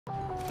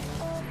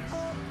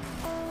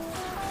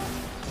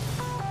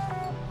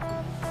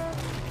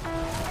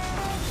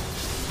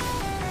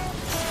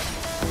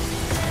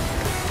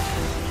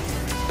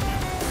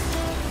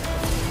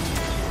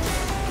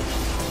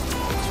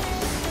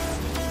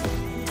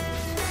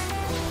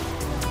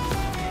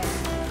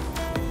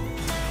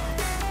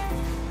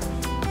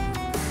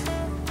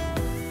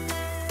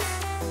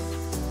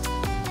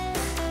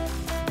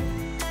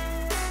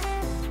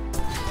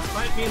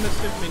Ducky and the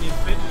Super Minions,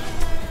 bitch.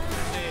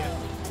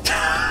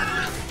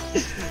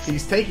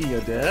 He's taking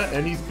your dare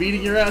and he's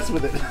beating your ass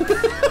with it.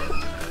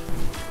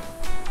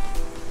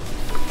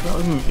 That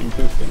was moving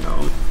poofing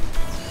now.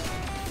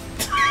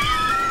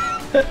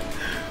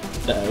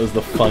 That was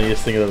the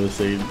funniest thing I've ever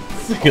seen.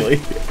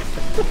 Silly.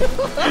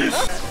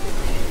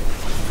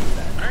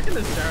 I reckon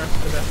the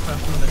Seraph's the best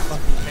person on their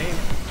fucking team.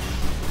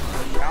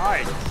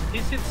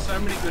 He's hit so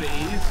many good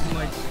E's and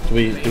like. Do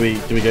we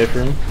go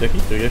for him, Ducky?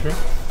 Do we go for him?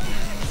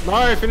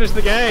 No, finish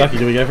the game! Ducky,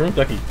 do we go for him?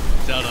 Ducky.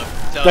 Shut up.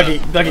 Ducky.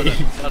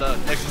 Shut up.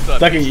 Extra time.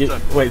 Ducky,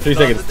 wait, 3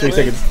 seconds. 3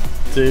 seconds.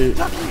 2,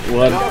 1.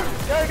 Go,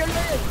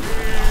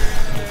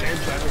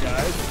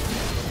 guys.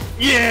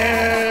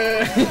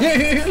 Yeah!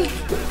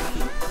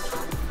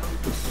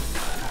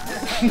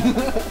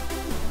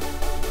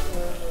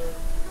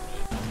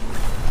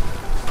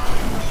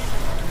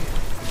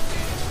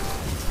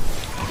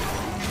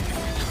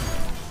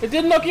 It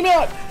didn't knock him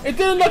out! It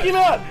didn't knock him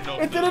out!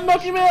 It didn't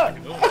knock him out!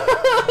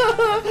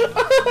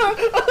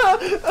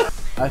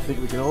 I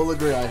think we can all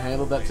agree I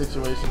handled that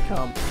situation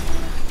calm.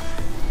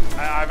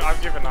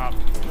 I've given up.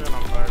 We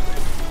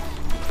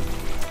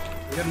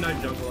got no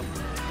juggler.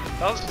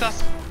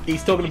 That's...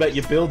 He's talking about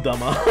your build,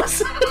 dumbass.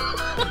 That's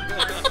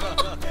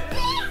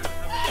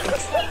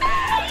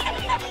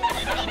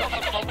not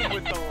the problem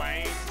with the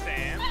lane,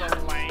 Sam. The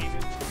lane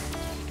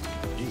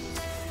is...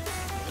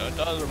 Don't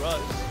die to the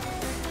rise.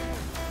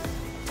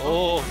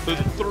 Oh,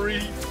 there's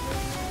 3.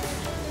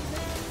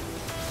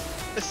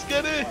 Let's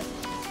get it.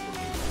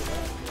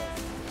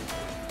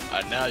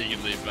 Alright, now you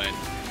can leave, mate.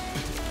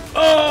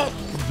 Oh!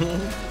 I'm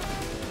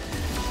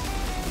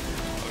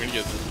gonna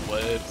get this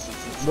webs.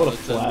 What a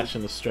flash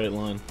in a straight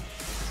line.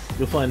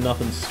 You'll find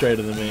nothing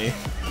straighter than me.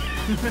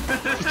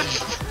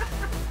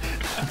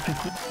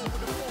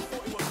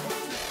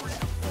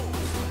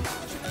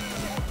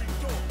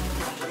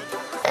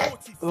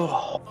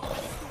 Oh,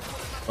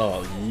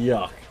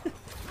 yuck.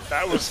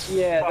 That was...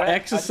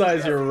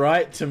 Exercise your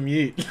right to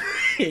mute.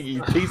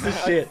 You piece of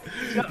shit.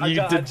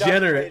 You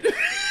degenerate.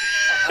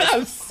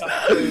 I'm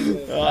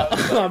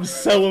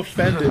so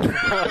offended.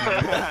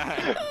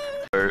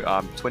 So,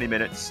 20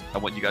 minutes, I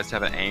want you guys to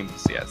have an aim for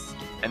CS.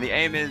 And the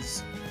aim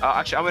is,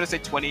 actually I'm going to say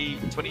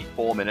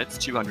 24 minutes,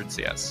 200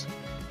 CS.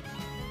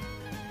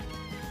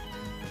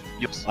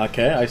 Yes.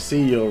 Okay, I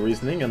see your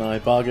reasoning and I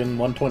bargain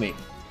 120.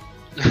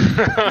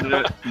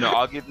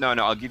 I'll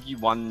give you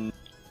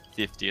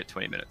 150 at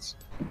 20 minutes.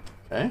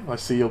 Okay, I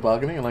see your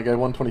bargaining and I go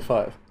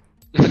 125.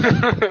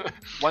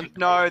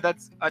 No,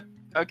 that's,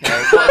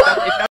 okay.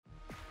 Well, if that,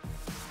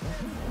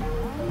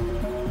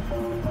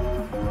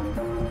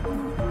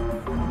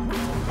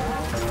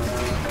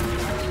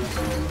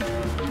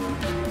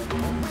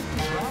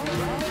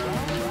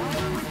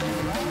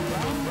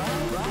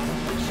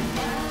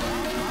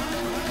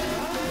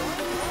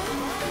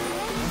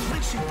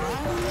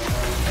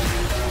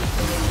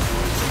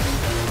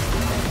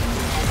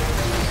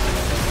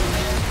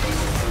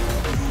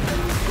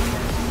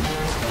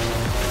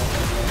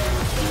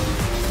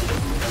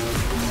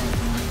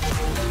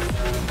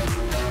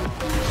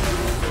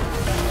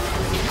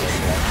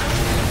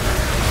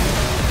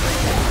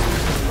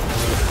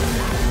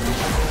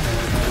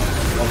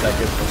 That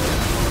good for me.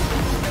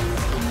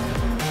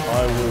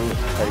 I will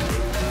take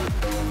it.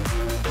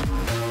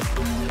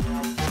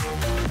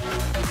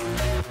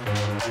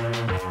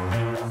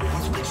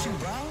 What's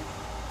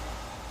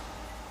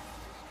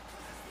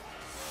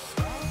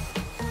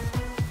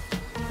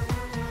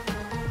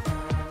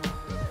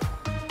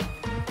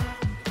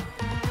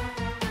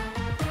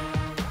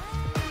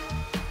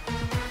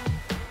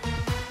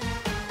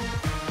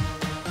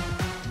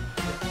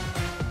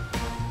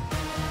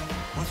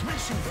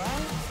missing, bro?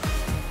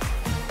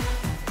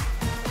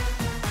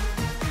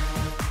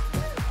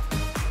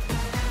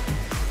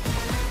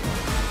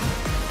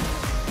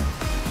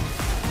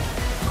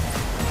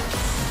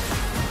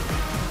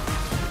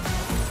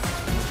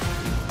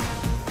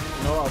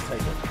 No, I'll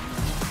take it.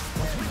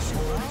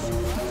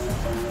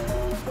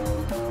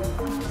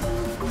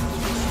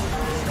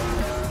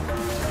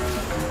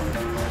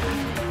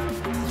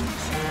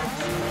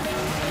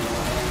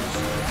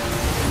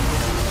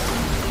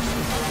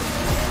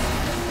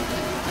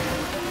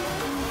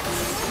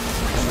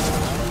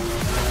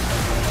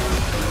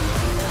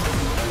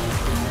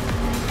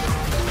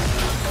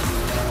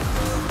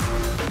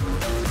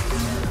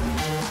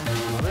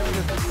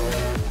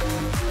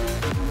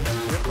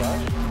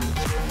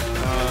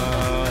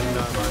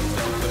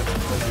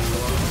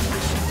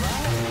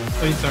 I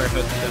mean, sorry,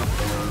 hurt down.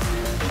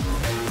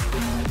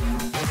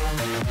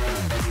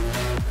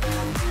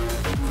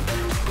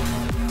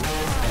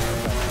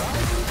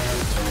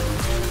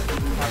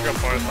 I've got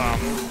both